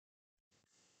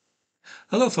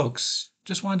Hello, folks.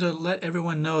 Just wanted to let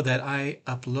everyone know that I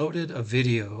uploaded a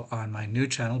video on my new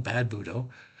channel, Bad Budo.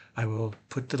 I will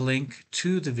put the link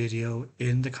to the video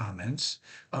in the comments,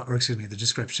 or excuse me, the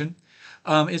description.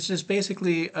 It's just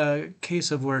basically a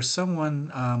case of where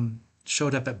someone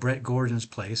showed up at Brett Gordon's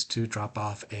place to drop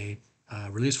off a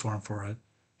release form for a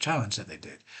challenge that they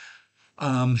did.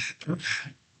 Um,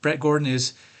 Brett Gordon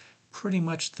is pretty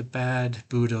much the bad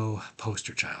Budo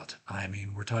poster child. I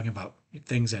mean, we're talking about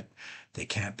things that they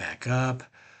can't back up,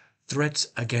 threats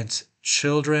against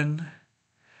children.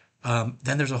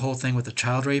 Then there's a whole thing with the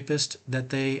child rapist that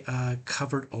they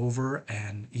covered over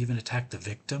and even attacked the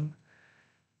victim.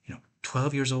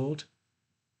 12 years old?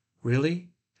 Really?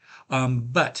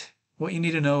 But what you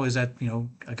need to know is that,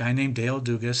 a guy named Dale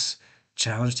Dugas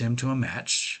challenged him to a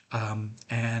match.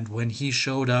 And when he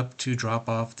showed up to drop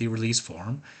off the release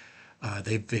form,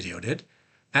 they videoed it.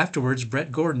 Afterwards,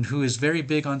 Brett Gordon, who is very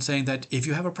big on saying that if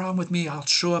you have a problem with me, I'll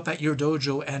show up at your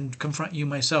dojo and confront you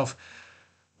myself.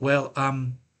 Well,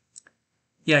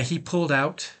 yeah, he pulled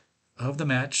out of the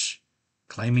match,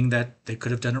 claiming that they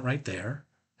could have done it right there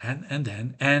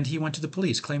and he went to the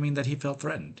police claiming that he felt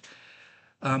threatened.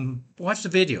 Watch the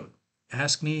video.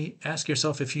 Ask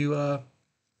yourself if you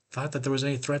thought that there was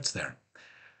any threats there.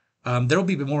 There will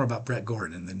be more about Brett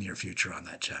Gordon in the near future on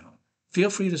that channel. Feel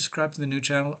free to subscribe to the new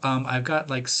channel. I've got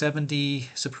like 70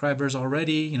 subscribers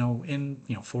already, in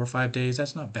 4 or 5 days.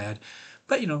 That's not bad,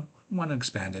 but want to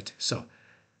expand it. So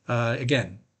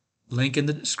again, link in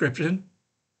the description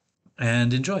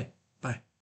and enjoy.